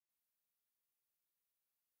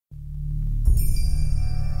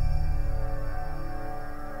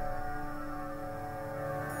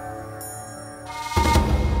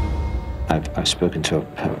I've spoken to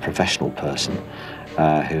a professional person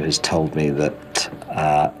who has told me that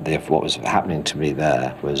what was happening to me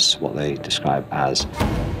there was what they describe as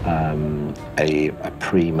a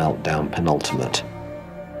pre-meltdown penultimate.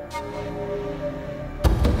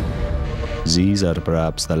 These are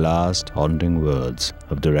perhaps the last haunting words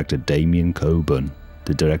of director Damien Coburn,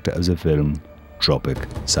 the director of the film Tropic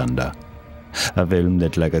Thunder. A film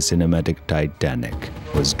that, like a cinematic Titanic,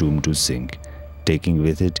 was doomed to sink, taking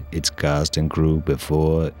with it its cast and crew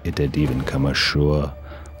before it had even come ashore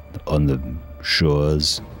on the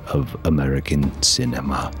shores of American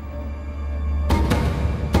cinema.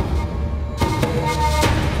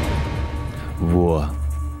 War.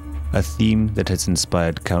 A theme that has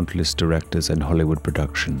inspired countless directors and Hollywood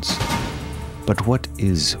productions. But what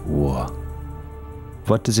is war?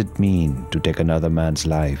 What does it mean to take another man's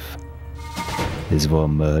life? Is war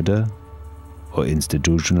murder or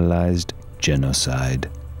institutionalized genocide?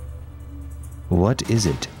 What is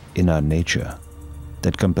it in our nature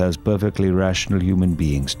that compels perfectly rational human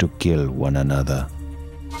beings to kill one another?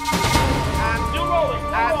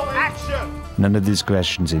 None of these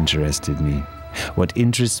questions interested me. What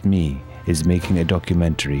interests me is making a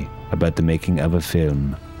documentary about the making of a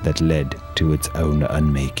film that led to its own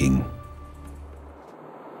unmaking.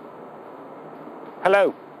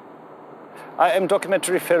 Hello, I am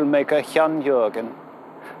documentary filmmaker Jan Jürgen.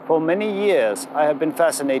 For many years, I have been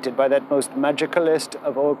fascinated by that most magicalist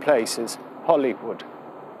of all places, Hollywood.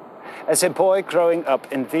 As a boy growing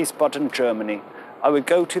up in Wiesbaden, Germany, I would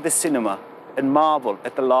go to the cinema and marvel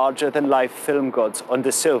at the larger-than-life film gods on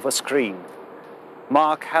the silver screen.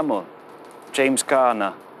 Mark Hamill, James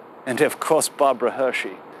Garner, and of course Barbara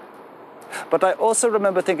Hershey. But I also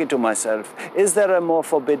remember thinking to myself, is there a more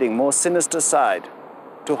forbidding, more sinister side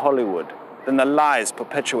to Hollywood than the lies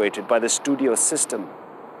perpetuated by the studio system?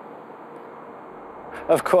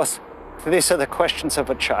 Of course, these are the questions of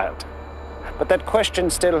a child. But that question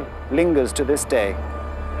still lingers to this day.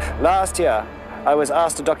 Last year, I was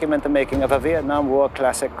asked to document the making of a Vietnam War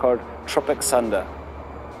classic called Tropic Thunder.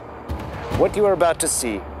 What you are about to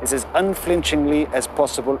see is as unflinchingly as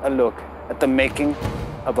possible a look at the making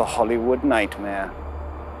of a Hollywood nightmare.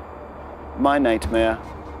 My nightmare,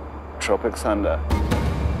 Tropic Thunder.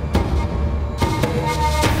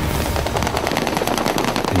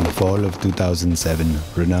 In the fall of 2007,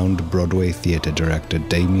 renowned Broadway theater director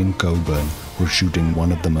Damien Coburn was shooting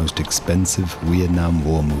one of the most expensive Vietnam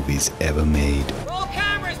War movies ever made. Roll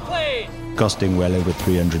cameras, please! Costing well over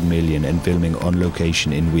 $300 million and filming on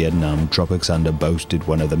location in Vietnam, Tropic Thunder boasted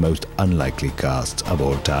one of the most unlikely casts of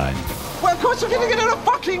all time. Well, of course you're gonna get out of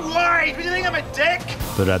fucking way! Do you think I'm a dick?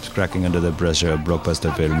 Perhaps cracking under the pressure of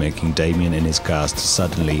blockbuster filmmaking, Damien and his cast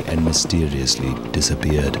suddenly and mysteriously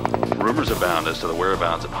disappeared. Rumors abound as to the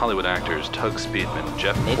whereabouts of Hollywood actors Tug Speedman,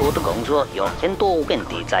 Jeff... 美国的工作有很多问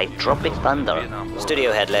题在 Tropic Thunder.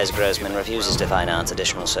 Studio head Les Grossman refuses to finance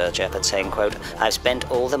additional search efforts, saying, quote, "I've spent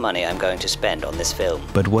all the money I'm going to spend on this film."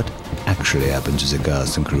 But what actually happened to the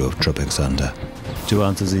cast and crew of Tropic Thunder? To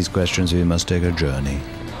answer these questions, we must take a journey,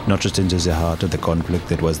 not just into the heart of the conflict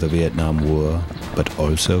that was the Vietnam War, but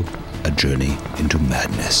also a journey into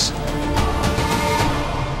madness.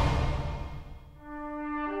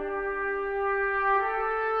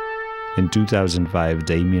 In 2005,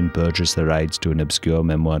 Damien purchased the rights to an obscure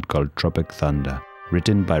memoir called Tropic Thunder,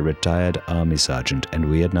 written by retired Army Sergeant and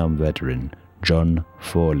Vietnam veteran John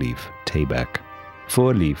Fourleaf Tabak.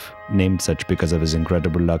 Fourleaf, named such because of his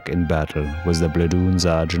incredible luck in battle, was the platoon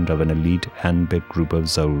sergeant of an elite hand-picked group of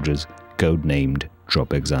soldiers, codenamed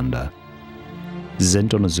Tropic Thunder.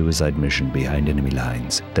 Sent on a suicide mission behind enemy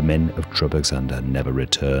lines, the men of Tropic Thunder never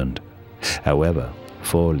returned. However,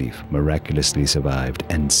 Fourleaf miraculously survived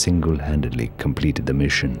and single-handedly completed the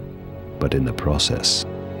mission, but in the process,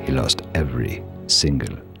 he lost every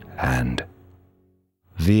single hand.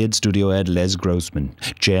 Viet studio head Les Grossman,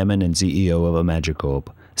 chairman and CEO of Imagicorp,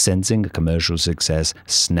 sensing a commercial success,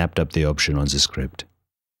 snapped up the option on the script.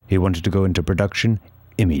 He wanted to go into production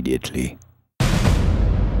immediately.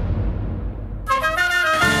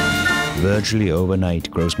 Virtually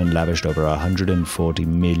overnight, Grossman lavished over $140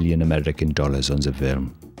 million American dollars on the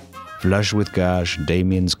film. Flush with cash,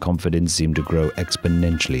 Damien's confidence seemed to grow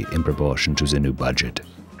exponentially in proportion to the new budget.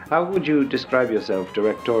 How would you describe yourself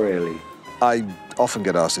directorially? I often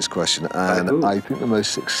get asked this question, and I think the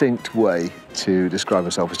most succinct way to describe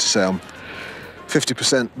myself is to say I'm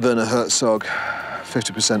 50% Werner Herzog,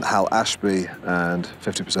 50% Hal Ashby, and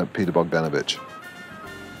 50% Peter Bogdanovich.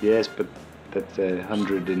 Yes, but that's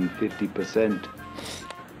 150%.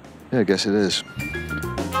 Yeah, I guess it is.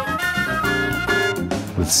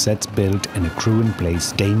 With sets built and a crew in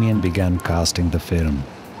place, Damien began casting the film.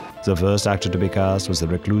 The first actor to be cast was the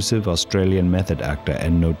reclusive Australian method actor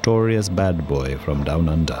and notorious bad boy from Down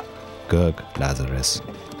Under, Kirk Lazarus.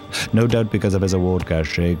 No doubt because of his award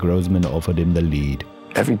cachet, Grossman offered him the lead.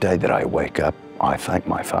 Every day that I wake up, I thank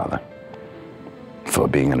my father for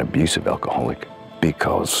being an abusive alcoholic,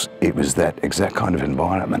 because it was that exact kind of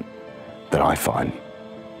environment that I find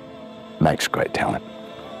makes great talent.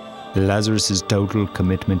 Lazarus's total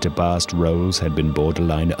commitment to past roles had been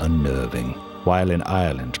borderline unnerving. While in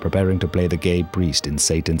Ireland preparing to play the gay priest in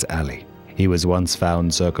Satan's Alley, he was once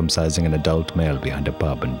found circumcising an adult male behind a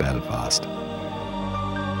pub in Belfast.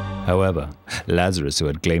 However, Lazarus, who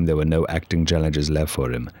had claimed there were no acting challenges left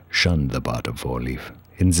for him, shunned the part of Four-Leaf,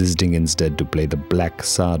 insisting instead to play the Black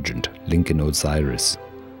Sergeant, Lincoln Osiris.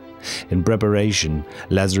 In preparation,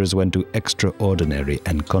 Lazarus went to extraordinary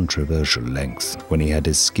and controversial lengths when he had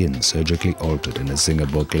his skin surgically altered in a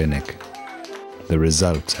Singapore clinic. The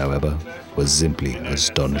result, however, was simply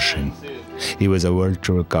astonishing. He was a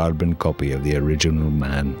virtual carbon copy of the original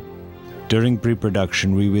man. During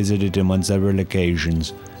pre-production, we visited him on several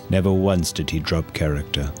occasions. Never once did he drop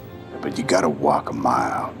character. But you gotta walk a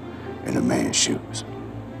mile in a man's shoes.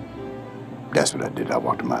 That's what I did. I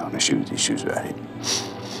walked a mile in these shoes right here.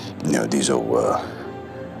 You know, these old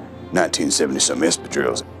 1970-some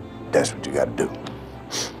espadrilles, that's what you gotta do.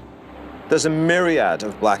 There's a myriad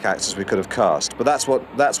of black actors we could have cast, but that's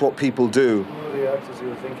what people do. Who are the actors you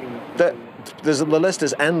were thinking of? The list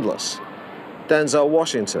is endless. Denzel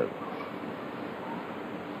Washington,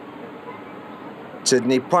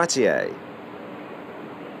 Sidney Poitier.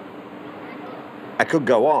 I could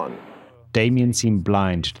go on. Damien seemed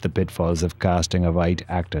blind to the pitfalls of casting a white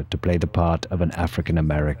actor to play the part of an African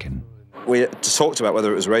American. We talked about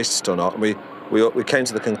whether it was racist or not, and we came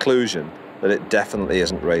to the conclusion that it definitely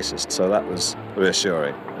isn't racist, so that was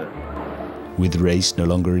reassuring. Yeah. With race no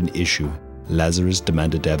longer an issue, Lazarus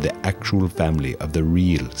demanded to have the actual family of the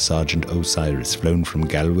real Sergeant Osiris flown from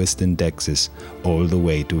Galveston, Texas, all the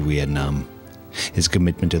way to Vietnam. His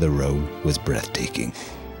commitment to the role was breathtaking.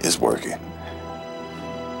 It's working.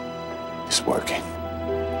 It's working.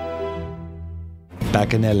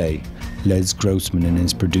 Back in LA, Les Grossman and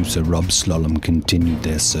his producer Rob Slalom continued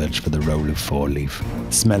their search for the role of Four-Leaf.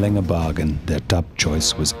 Smelling a bargain, their top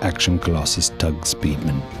choice was action colossus Tug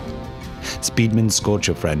Speedman. Speedman's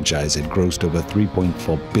Scorcher franchise had grossed over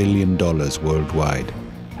 $3.4 billion worldwide.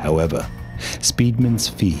 However, Speedman's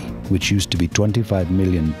fee, which used to be $25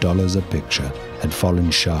 million a picture, had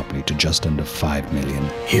fallen sharply to just under $5 million.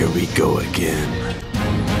 Here we go again.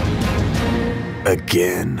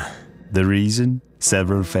 Again. The reason?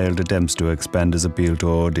 Several failed attempts to expand his appeal to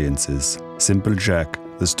audiences. Simple Jack,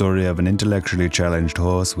 the story of an intellectually challenged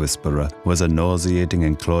horse whisperer, was a nauseating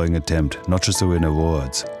and cloying attempt not just to win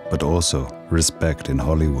awards, but also respect in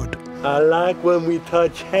Hollywood. I like when we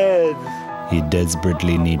touch heads. He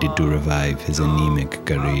desperately needed to revive his anemic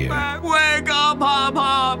career. Wake up, Hop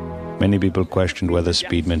Hop! Many people questioned whether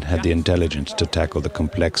Speedman had the intelligence to tackle the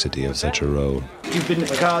complexity of such a role. You've been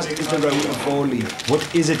cast as the role of Four-Leaf.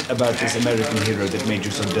 What is it about this American hero that made you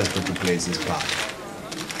so desperate to play this part?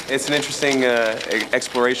 It's an interesting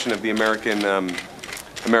exploration of the American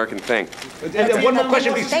thing. One more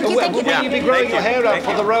question, please. Thank you. Will you be growing your hair out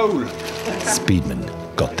for the role? Speedman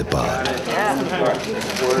got the part.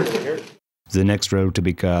 The next role to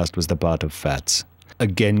be cast was the part of Fats.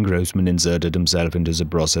 Again, Grossman inserted himself into the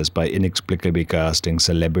process by inexplicably casting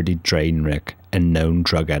celebrity train wreck and known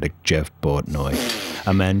drug addict Jeff Portnoy,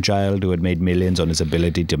 a man-child who had made millions on his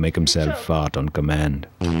ability to make himself fart on command.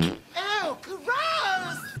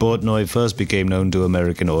 Portnoy first became known to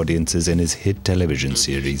American audiences in his hit television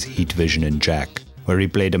series Heat Vision and Jack, where he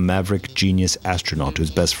played a maverick genius astronaut whose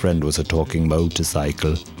best friend was a talking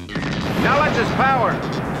motorcycle. Now let's his power.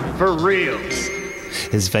 For reals.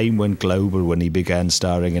 His fame went global when he began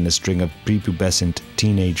starring in a string of prepubescent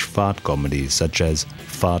teenage fart comedies such as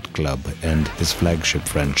Fart Club and his flagship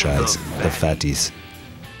franchise, The Fatties.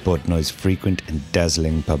 Portnoy's frequent and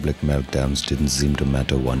dazzling public meltdowns didn't seem to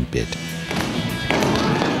matter one bit.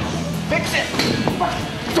 Fix it!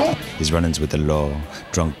 His run-ins with the law,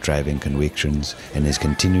 drunk driving convictions, and his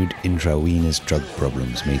continued intravenous drug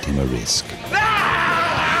problems made him a risk.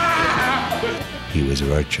 He was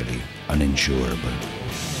virtually uninsurable.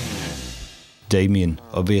 Damien,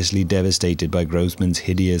 obviously devastated by Grossman's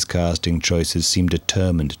hideous casting choices, seemed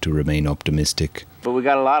determined to remain optimistic. But we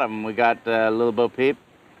got a lot of them. We got Little Bo Peep.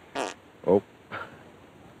 Oh.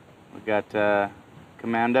 We got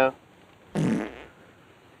Commando.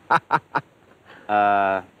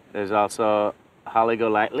 There's also Holly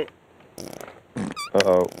Golightly.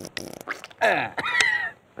 Uh-oh.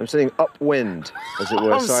 I'm sitting upwind, as it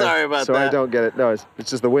were. I'm sorry about so that. I don't get it. No, it's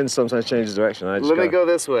just the wind sometimes changes direction. I just Let me go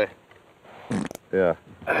this way. Yeah.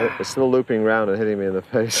 It's still looping round and hitting me in the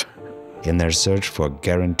face. In their search for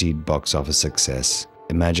guaranteed box office success,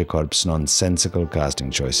 Imagicorp's nonsensical casting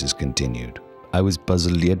choices continued. I was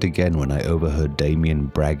puzzled yet again when I overheard Damien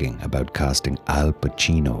bragging about casting Al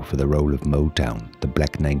Pacino for the role of Motown, the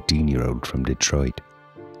black 19-year-old from Detroit.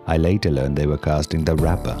 I later learned they were casting the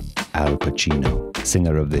rapper, Al Pacino,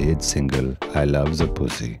 singer of the hit single, I Love the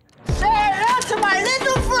Pussy. Say hello to my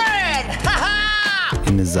little friend! Ha-ha!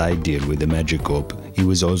 In his side deal with Imagicorp, he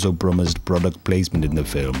was also promised product placement in the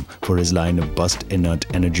film for his line of Bust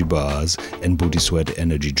Inert energy bars and Booty Sweat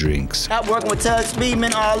energy drinks. I'm working with Tug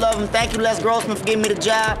Speedman, all of them. Thank you, Les Grossman, for giving me the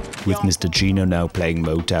job. With Mr. Chino now playing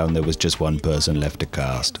Motown, there was just one person left to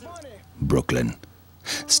cast. Brooklyn.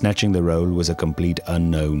 Snatching the role was a complete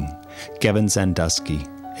unknown. Kevin Sandusky.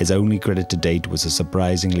 His only credit to date was a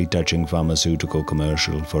surprisingly touching pharmaceutical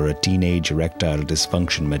commercial for a teenage erectile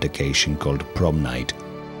dysfunction medication called Prom Night.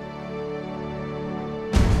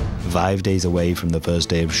 5 days away from the first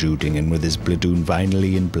day of shooting and with his platoon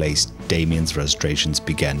finally in place, Damien's frustrations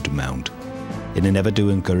began to mount. In an effort to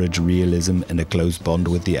encourage realism and a close bond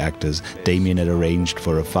with the actors, Damien had arranged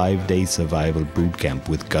for a 5-day survival boot camp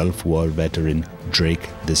with Gulf War veteran Drake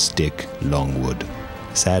the Stick Longwood.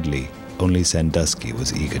 Sadly, only Sandusky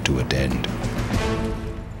was eager to attend.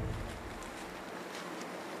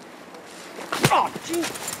 Oh, gee,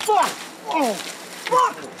 fuck! Oh,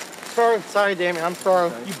 fuck! Sorry, Damien, I'm sorry.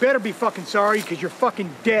 You better be fucking sorry, because you're fucking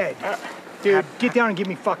dead. Dude, get down and give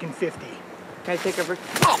me fucking 50. Can I take a break?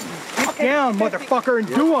 Get down, motherfucker, and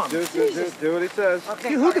do them. Do what he says. Okay.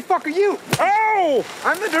 Dude, who the fuck are you? Oh!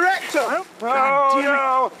 I'm the director! God damn it.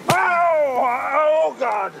 No! Oh,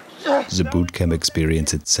 God! The boot camp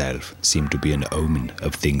experience itself seemed to be an omen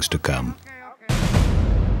of things to come.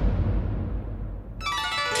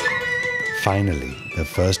 Finally, the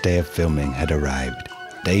first day of filming had arrived.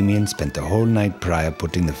 Damien spent the whole night prior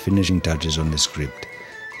putting the finishing touches on the script.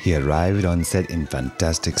 He arrived on set in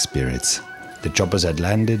fantastic spirits. The choppers had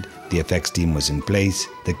landed, the effects team was in place,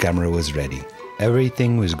 the camera was ready.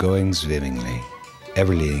 Everything was going swimmingly.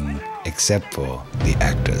 Everything except for the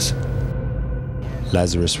actors.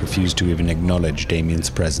 Lazarus refused to even acknowledge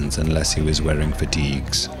Damien's presence unless he was wearing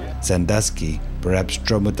fatigues. Sandusky, perhaps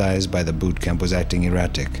traumatized by the boot camp, was acting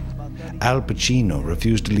erratic. Al Pacino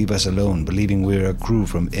refused to leave us alone, believing we were a crew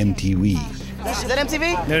from MTV. Is that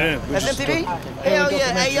MTV? No. That's MTV? Hell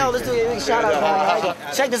yeah. Hey, yo, let's do a big shout out, man.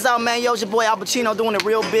 Check this out, man. Yo, it's your boy Al Pacino doing it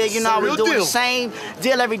real big. You know how we do it. The same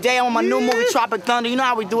deal every day on my new movie, Tropic Thunder. You know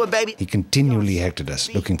how we do it, baby. He continually hectored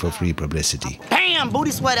us, looking for free publicity. Bam!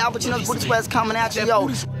 Booty Sweat. Al Pacino's Booty Sweat's coming at you, yo.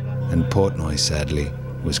 And Portnoy, sadly,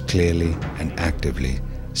 was clearly and actively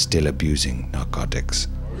still abusing narcotics.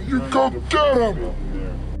 You go get him!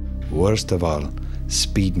 Worst of all,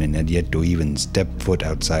 Speedman had yet to even step foot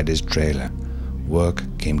outside his trailer. Work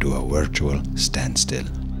came to a virtual standstill.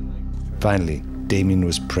 Finally, Damien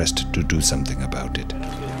was pressed to do something about it.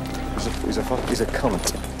 He's a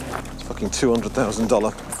cunt. It's fucking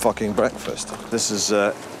 $200,000 fucking breakfast. This is,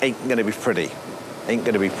 ain't gonna be pretty. Ain't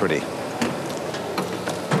gonna be pretty.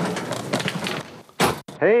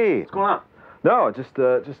 Hey! What's going on? No,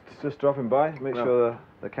 just dropping by. Make sure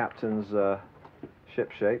the captain's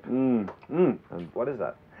ship shape. And what is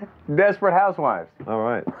that? Desperate Housewives. All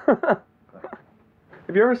right.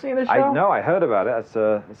 Have you ever seen this show? No, I heard about it. It's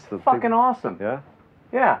the fucking awesome. Yeah?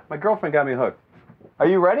 Yeah, my girlfriend got me hooked. Are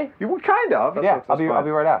you ready? You were kind of. Yeah, I'll be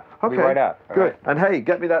right out. Okay. I'll be right out. Good. Right. And hey,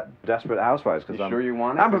 get me that Desperate Housewives because sure you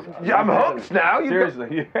want it? I'm hooked now.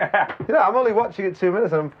 Seriously, yeah. You know, I'm only watching it 2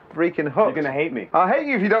 minutes and I'm freaking hooked. You're gonna hate me. I'll hate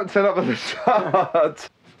you if you don't turn up at the start.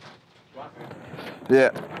 Yeah.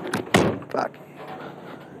 Back.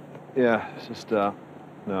 Yeah, it's just no.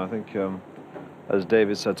 I think as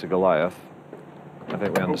David said to Goliath, I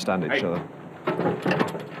think we understand each other. What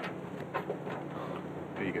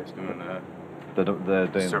are you guys doing? They're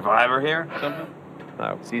doing Survivor here? Something?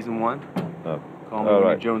 No. Season 1? No. Call me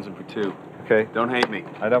right. Jonesing for 2. Okay. Don't hate me.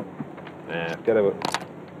 I don't. Nah, get over it.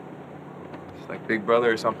 It's like Big Brother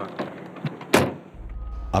or something.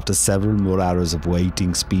 After several more hours of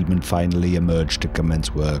waiting, Speedman finally emerged to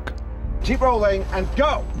commence work. Keep rolling and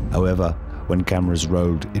go! However, when cameras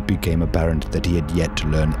rolled, it became apparent that he had yet to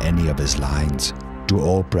learn any of his lines. To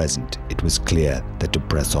all present, it was clear that to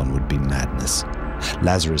press on would be madness.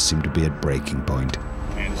 Lazarus seemed to be at breaking point.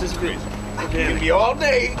 Man, this is crazy. Can't be all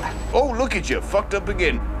day. Oh, look at you, fucked up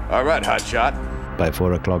again. All right, hotshot. By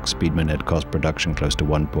 4 o'clock, Speedman had cost production close to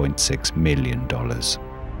 $1.6 million.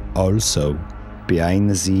 Also, Behind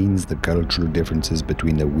the scenes, the cultural differences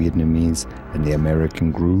between the Vietnamese and the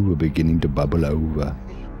American crew were beginning to bubble over.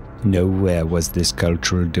 Nowhere was this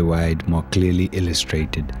cultural divide more clearly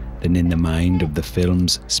illustrated than in the mind of the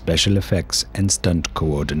film's special effects and stunt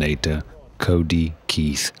coordinator, Cody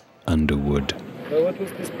Keith Underwood. So what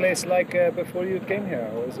was this place like before you came here?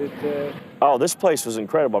 Was it? Oh, this place was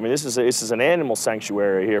incredible. I mean, this is an animal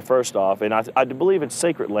sanctuary here, first off, and I believe it's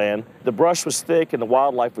sacred land. The brush was thick and the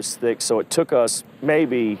wildlife was thick, so it took us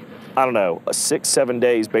maybe, I don't know, 6-7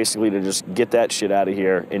 days basically to just get that shit out of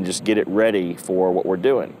here and just get it ready for what we're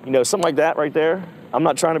doing. You know, something like that right there. I'm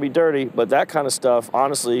not trying to be dirty, but that kind of stuff,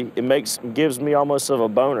 honestly, gives me almost of a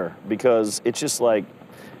boner, because it's just like,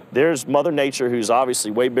 there's Mother Nature, who's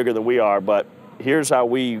obviously way bigger than we are, but here's how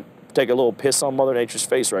we take a little piss on Mother Nature's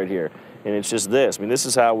face right here. And it's just this. I mean, this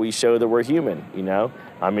is how we show that we're human, you know?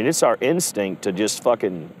 I mean, it's our instinct to just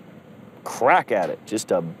fucking crack at it, just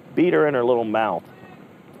to beat her in her little mouth.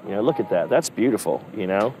 You know, look at that. That's beautiful, you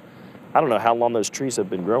know? I don't know how long those trees have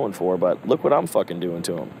been growing for, but look what I'm fucking doing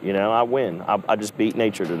to them. You know, I win. I just beat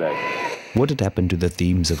nature today. What had happened to the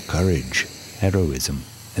themes of courage, heroism,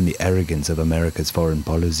 and the arrogance of America's foreign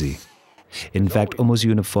policy? In fact, almost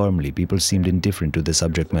uniformly, people seemed indifferent to the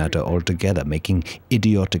subject matter altogether, making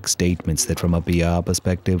idiotic statements that from a PR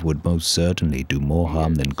perspective would most certainly do more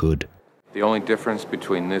harm than good. The only difference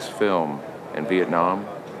between this film and Vietnam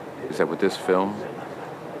is that with this film,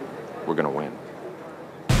 we're gonna win.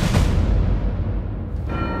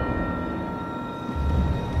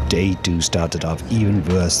 Day 2 started off even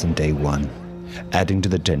worse than day 1. Adding to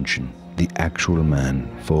the tension, the actual man,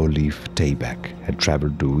 4-Leaf Tabak, had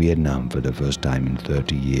traveled to Vietnam for the first time in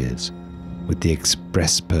 30 years, with the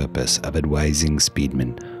express purpose of advising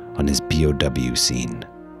Speedman on his POW scene.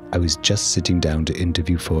 I was just sitting down to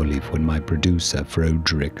interview 4-Leaf when my producer,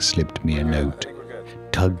 Froderick, slipped me a note.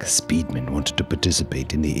 Tug Speedman wanted to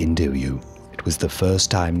participate in the interview. It was the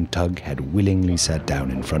first time Tug had willingly sat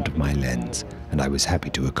down in front of my lens, and I was happy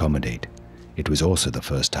to accommodate. It was also the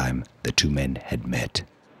first time the two men had met.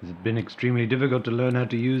 Has it been extremely difficult to learn how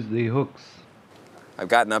to use the hooks? I've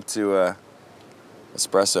gotten up to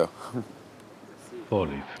espresso.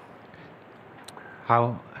 4-Leaf.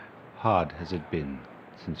 How hard has it been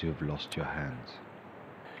since you've lost your hands?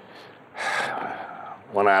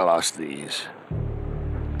 When I lost these,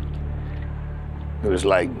 it was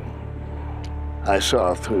like I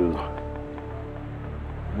saw through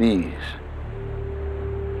these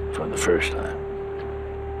for the first time.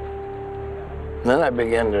 And then I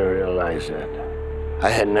began to realize that I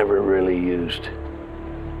had never really used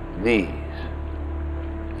these.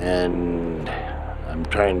 And I'm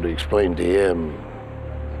trying to explain to him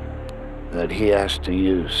that he has to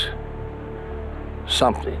use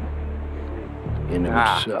something in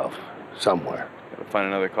himself somewhere. Gotta find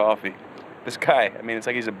another coffee. This guy, I mean, it's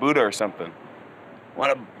like he's a Buddha or something.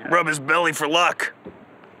 Want to rub his belly for luck.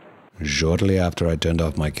 Shortly after I turned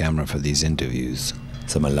off my camera for these interviews,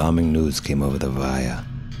 some alarming news came over the wire.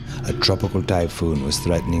 A tropical typhoon was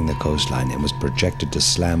threatening the coastline and was projected to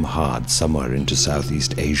slam hard somewhere into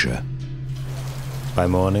Southeast Asia. By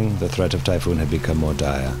morning, the threat of typhoon had become more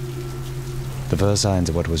dire. The first signs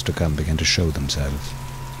of what was to come began to show themselves.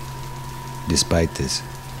 Despite this,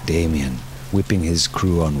 Damien, whipping his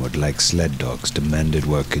crew onward like sled dogs, demanded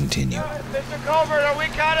work continue. Mr. Colbert, are we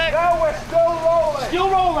cutting? No, we're still rolling. Still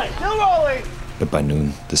rolling. Still rolling. But by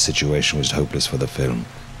noon, the situation was hopeless for the film.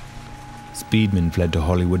 Speedman fled to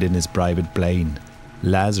Hollywood in his private plane.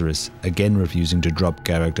 Lazarus, again refusing to drop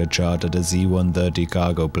character, chartered a Z-130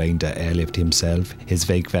 cargo plane to airlift himself, his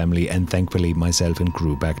fake family, and thankfully myself and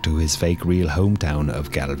crew back to his fake real hometown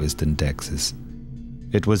of Galveston, Texas.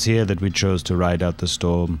 It was here that we chose to ride out the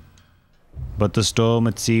storm. But the storm,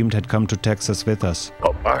 it seemed, had come to Texas with us.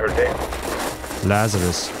 Oh, I heard that.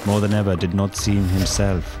 Lazarus, more than ever, did not seem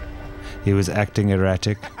himself. He was acting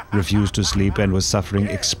erratic, refused to sleep, and was suffering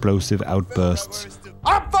explosive outbursts.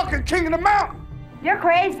 I'm fucking king of the mountain. You're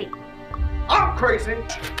crazy. I'm crazy.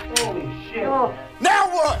 Holy shit. Oh. Now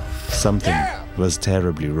what? Something was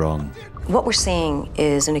terribly wrong. What we're seeing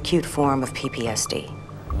is an acute form of PTSD.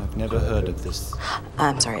 I've never heard of this.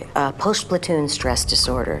 I'm sorry, post-platoon stress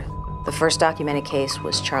disorder. The first documented case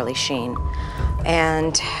was Charlie Sheen.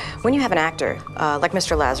 And when you have an actor, like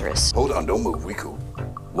Mr. Lazarus... Hold on, don't move, we cool.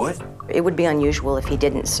 What? It would be unusual if he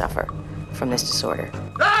didn't suffer from this disorder.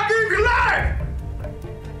 I'll give you life!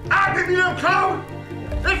 I'll give you them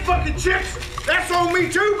clothes! Them fucking chips! That's on me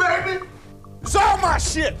too, baby! It's all my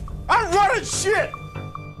shit! I'm running shit!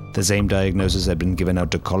 The same diagnosis had been given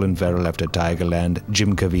out to Colin Farrell after Tigerland,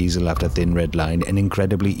 Jim Caviezel after Thin Red Line, and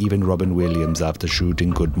incredibly even Robin Williams after shooting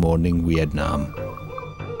Good Morning Vietnam.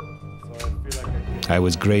 So I feel like I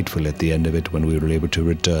was grateful at the end of it when we were able to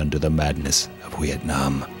return to the madness of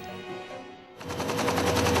Vietnam.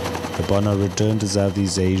 Upon our return to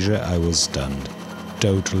Southeast Asia, I was stunned.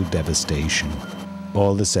 Total devastation.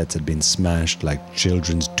 All the sets had been smashed like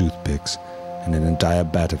children's toothpicks, and an entire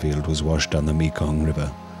battlefield was washed down the Mekong River.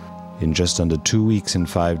 In just under 2 weeks and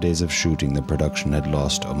 5 days of shooting, the production had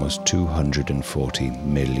lost almost $240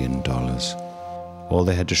 million. All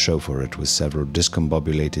they had to show for it was several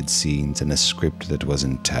discombobulated scenes and a script that was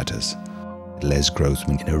in tatters. Les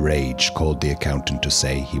Grossman, in a rage, called the accountant to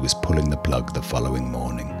say he was pulling the plug the following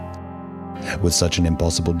morning. With such an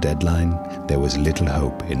impossible deadline, there was little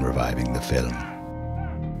hope in reviving the film.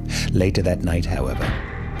 Later that night, however,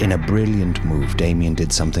 in a brilliant move, Damien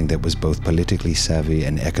did something that was both politically savvy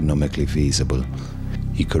and economically feasible.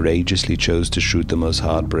 He courageously chose to shoot the most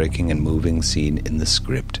heartbreaking and moving scene in the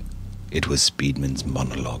script. It was Speedman's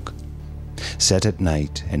monologue. Set at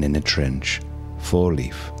night and in a trench, Four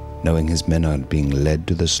Leaf, knowing his men are being led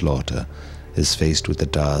to the slaughter, is faced with the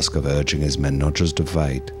task of urging his men not just to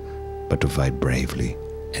fight, but to fight bravely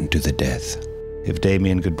and to the death. If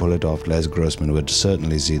Damien could pull it off, Les Grossman would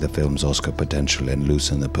certainly see the film's Oscar potential and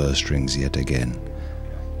loosen the purse strings yet again.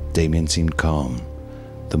 Damien seemed calm.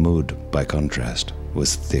 The mood, by contrast,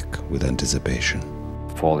 was thick with anticipation.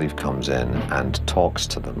 Four Leaf comes in and talks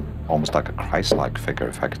to them, almost like a Christ-like figure,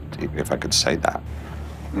 if I could say that.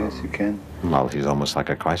 Yes, you can. Well, he's almost like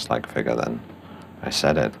a Christ-like figure then. I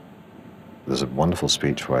said it. There's a wonderful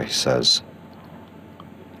speech where he says,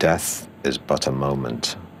 "Death is but a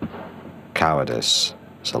moment. Cowardice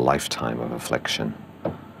is a lifetime of affliction."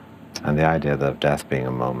 And the idea of death being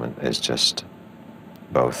a moment is just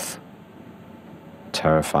both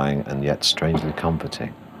terrifying and yet strangely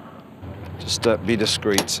comforting. Just be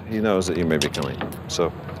discreet. He knows that you may be coming.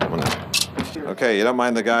 So, come on now. Okay, you don't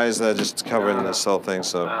mind the guys that are just covering this whole thing,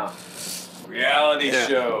 so... Wow. Reality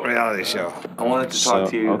show. Reality show. I wanted to talk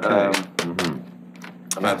to you okay.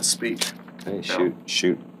 about the speech. Okay,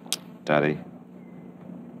 shoot, Daddy.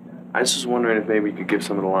 I just was wondering if maybe you could give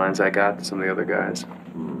some of the lines I got to some of the other guys.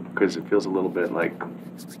 Because it feels a little bit like, I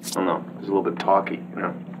don't know, it's a little bit talky, you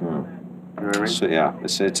know? You know what I mean? So, yeah,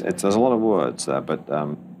 there's a lot of words there, but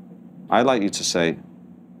I'd like you to say,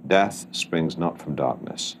 "Death springs not from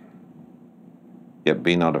darkness. Yet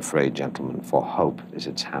be not afraid, gentlemen, for hope is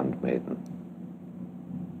its handmaiden.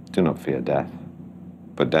 Do not fear death,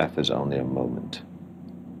 for death is only a moment.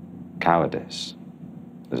 Cowardice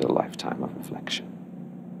is a lifetime of affliction."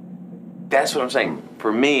 That's what I'm saying.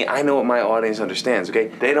 For me, I know what my audience understands, okay?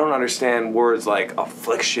 They don't understand words like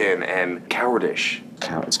affliction and cowardice.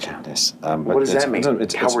 It's cowardice. What does that mean?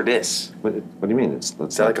 Cowardice. What do you mean? Is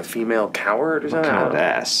that like a female coward or something?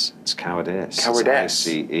 Cowardice. It's cowardice. Cowardice.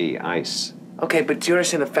 It's ice. Okay, but do you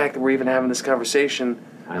understand the fact that we're even having this conversation?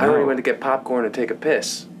 I already went to get popcorn and take a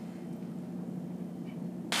piss.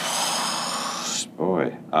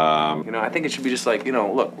 Boy. You know, I think it should be just like, you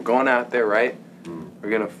know, look, we're going out there, right?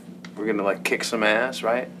 We're gonna like kick some ass,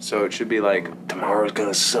 right? So it should be like, tomorrow's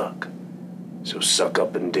gonna suck. So suck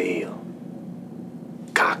up and deal.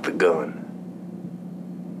 Cock the gun.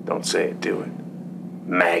 Don't say it, do it.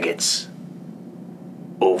 Maggots.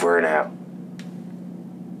 Over and out.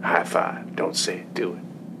 High five. Don't say it, do it.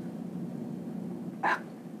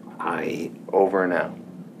 Over and out.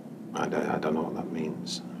 I don't know what that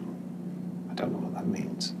means. I don't know what that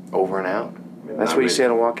means. Over and out? That's what you say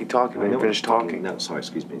on a walkie-talkie when you finish talking. No, sorry,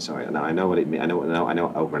 excuse me, sorry. No, I know what it means. I know what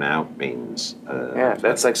over and out means. Yeah,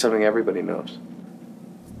 that's like something everybody knows.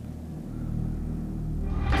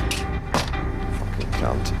 Fucking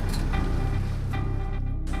cunt.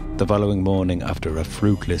 The following morning, after a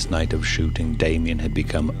fruitless night of shooting, Damien had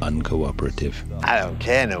become uncooperative. I don't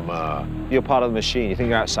care no more. You're part of the machine. You think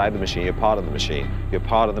you're outside the machine, you're part of the machine. You're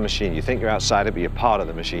part of the machine. You think you're outside it, but you're part of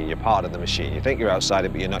the machine. You're part of the machine. You think you're outside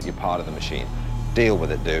it, but you're not. You're part of the machine. Deal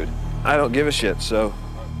with it, dude. I don't give a shit, so...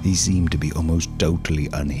 He seemed to be almost totally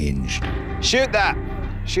unhinged. Shoot that!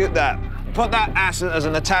 Shoot that. Put that ass as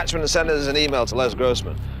an attachment and send it as an email to Les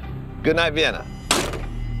Grossman. Good night, Vienna.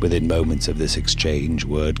 Within moments of this exchange,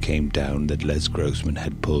 word came down that Les Grossman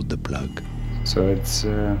had pulled the plug. So it's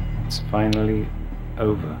finally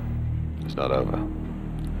over. It's not over.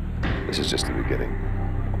 This is just the beginning.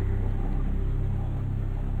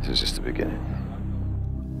 This is just the beginning.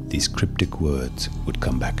 These cryptic words would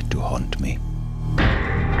come back to haunt me.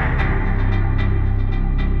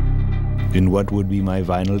 In what would be my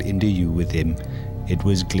final interview with him, it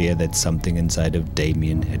was clear that something inside of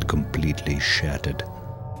Damien had completely shattered.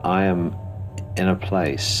 I am in a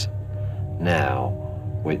place now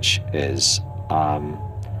which is in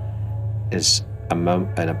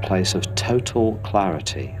a place of total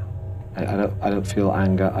clarity. I don't feel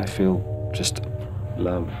anger. I feel just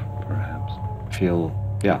love, perhaps. I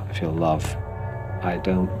feel love. I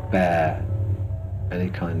don't bear any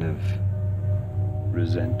kind of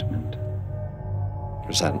resentment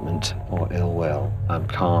or ill will. I'm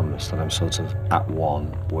calm, so that I'm sort of at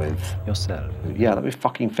one with yourself. Yeah, let me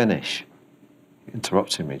fucking finish. You're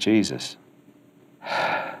interrupting me, Jesus.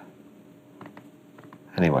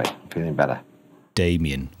 Anyway, I'm feeling better.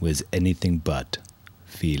 Damien was anything but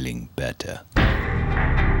feeling better.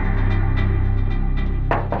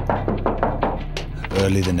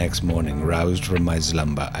 Early the next morning, roused from my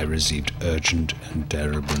slumber, I received urgent and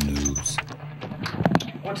terrible news.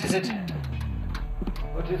 What is it?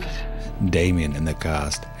 What is it? Damien and the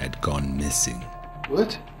cast had gone missing.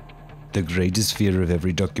 What? The greatest fear of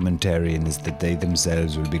every documentarian is that they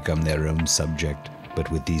themselves will become their own subject. But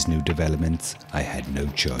with these new developments, I had no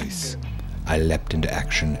choice. I leapt into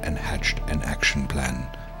action and hatched an action plan.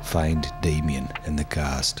 Find Damien and the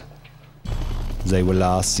cast. They were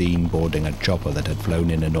last seen boarding a chopper that had flown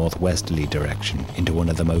in a northwesterly direction into one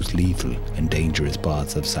of the most lethal and dangerous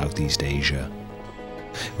parts of Southeast Asia.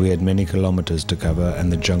 We had many kilometers to cover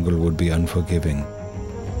and the jungle would be unforgiving.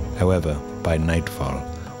 However, by nightfall,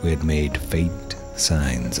 we had made faint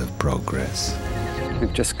signs of progress.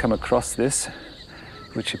 We've just come across this,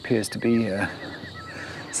 which appears to be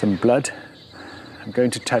some blood. I'm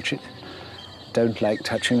going to touch it. Don't like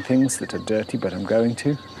touching things that are dirty, but I'm going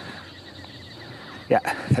to. Yeah,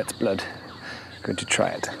 that's blood. I'm going to try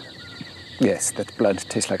it. Yes, that's blood. It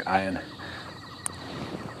tastes like iron.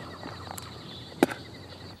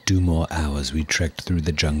 2 more hours we trekked through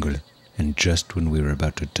the jungle, and just when we were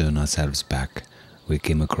about to turn ourselves back, we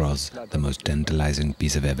came across the most tantalizing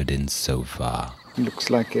piece of evidence so far. Looks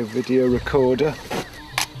like a video recorder.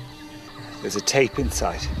 There's a tape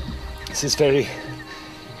inside. This is very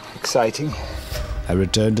exciting. I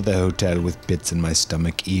returned to the hotel with bits in my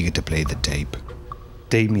stomach, eager to play the tape.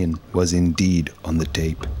 Damien was indeed on the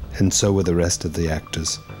tape, and so were the rest of the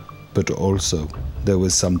actors. But also, there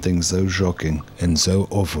was something so shocking and so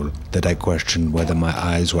awful that I questioned whether my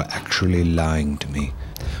eyes were actually lying to me.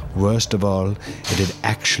 Worst of all, it had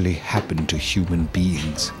actually happened to human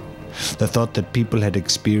beings. The thought that people had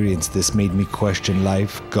experienced this made me question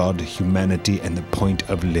life, God, humanity, and the point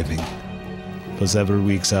of living. For several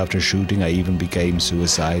weeks after shooting, I even became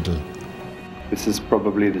suicidal. This is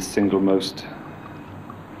probably the single most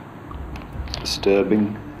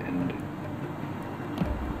disturbing and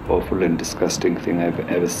awful and disgusting thing I've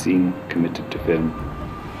ever seen committed to film.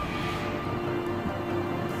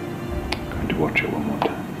 I'm going to watch it one more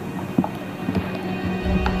time.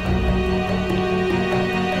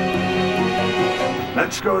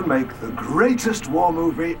 Let's go and make the greatest war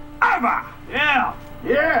movie ever! Yeah!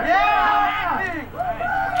 Yeah! Yeah!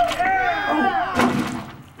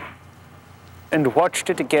 And watched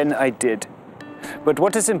it again I did. But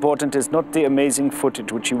what is important is not the amazing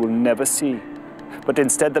footage which you will never see, but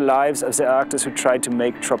instead the lives of the actors who tried to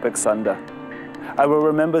make Tropic Thunder. I will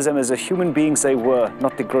remember them as the human beings they were,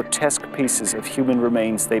 not the grotesque pieces of human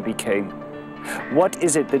remains they became. What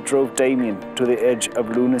is it that drove Damien to the edge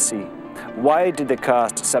of lunacy? Why did the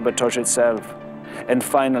cast sabotage itself? And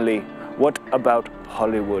finally, what about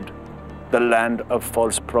Hollywood, the land of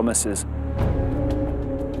false promises?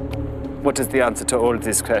 What is the answer to all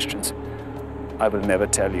these questions? I will never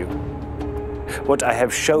tell you. What I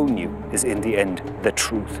have shown you is in the end the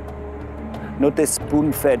truth. Not this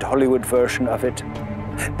spoon-fed Hollywood version of it.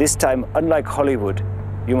 This time, unlike Hollywood,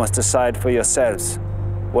 you must decide for yourselves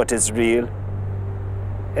what is real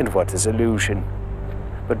and what is illusion.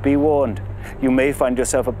 But be warned, you may find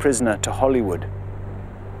yourself a prisoner to Hollywood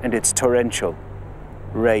and its torrential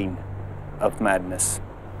reign of madness.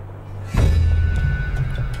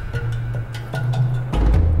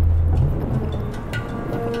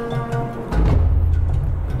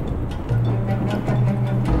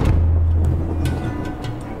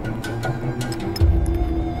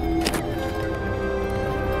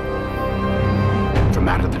 From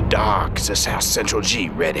out of the dark is a South Central G,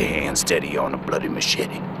 ready hand steady on a bloody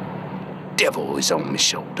machete. Devil is on my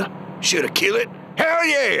shoulder. Should I kill it? Hell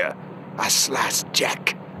yeah! I sliced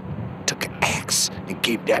Jack, took an axe, and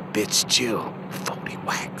gave that bitch Jill 40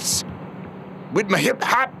 whacks. With my hip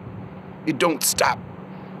hop, it don't stop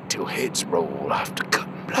till heads roll off the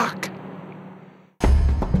cutting block.